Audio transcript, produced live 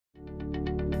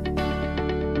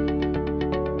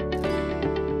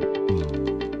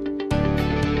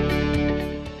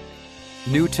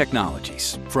New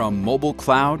technologies, from mobile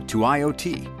cloud to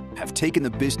IoT, have taken the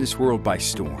business world by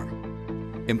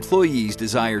storm. Employees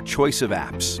desire choice of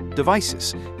apps,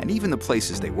 devices, and even the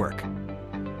places they work.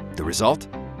 The result?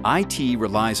 IT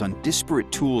relies on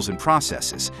disparate tools and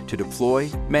processes to deploy,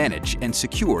 manage, and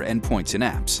secure endpoints and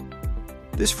apps.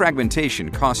 This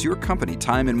fragmentation costs your company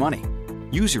time and money.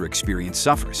 User experience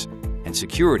suffers, and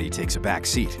security takes a back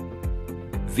seat.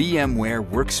 VMware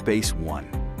Workspace ONE,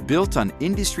 built on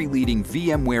industry-leading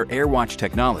VMware AirWatch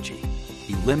technology,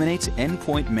 eliminates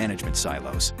endpoint management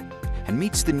silos and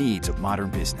meets the needs of modern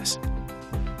business.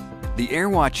 The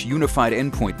AirWatch Unified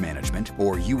Endpoint Management,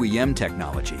 or UEM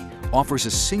technology, offers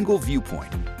a single viewpoint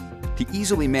to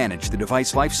easily manage the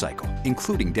device lifecycle,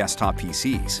 including desktop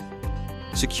PCs,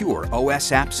 secure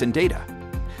OS apps and data,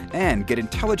 and get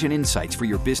intelligent insights for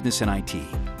your business and IT.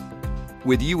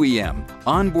 With UEM,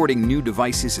 onboarding new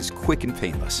devices is quick and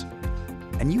painless,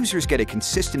 and users get a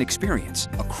consistent experience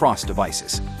across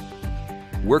devices.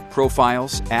 Work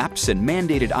profiles, apps, and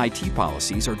mandated IT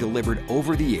policies are delivered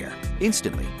over the air,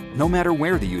 instantly, no matter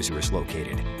where the user is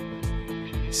located.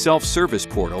 Self-service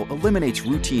portal eliminates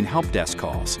routine help desk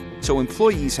calls, so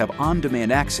employees have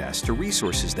on-demand access to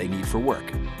resources they need for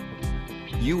work.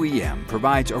 UEM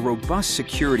provides a robust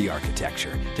security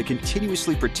architecture to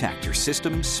continuously protect your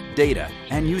systems, data,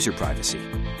 and user privacy.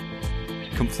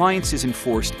 Compliance is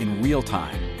enforced in real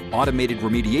time. Automated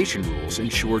remediation rules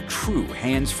ensure true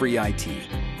hands-free IT.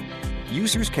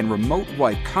 Users can remote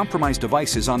wipe compromised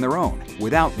devices on their own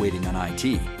without waiting on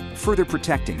IT, further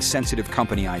protecting sensitive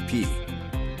company IP.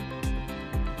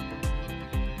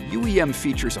 UEM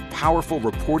features a powerful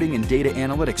reporting and data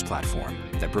analytics platform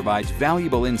that provides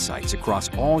valuable insights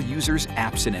across all users'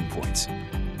 apps and endpoints.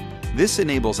 This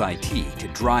enables IT to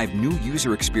drive new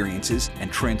user experiences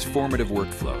and transformative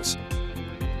workflows,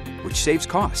 which saves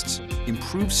costs,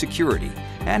 improves security,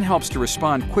 and helps to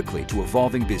respond quickly to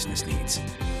evolving business needs.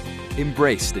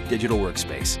 Embrace the digital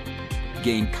workspace.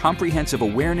 Gain comprehensive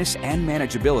awareness and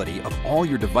manageability of all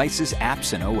your devices,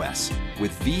 apps, and OS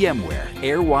with VMware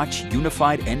AirWatch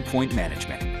Unified Endpoint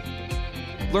Management.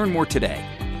 Learn more today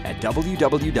at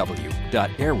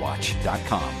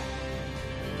www.airwatch.com.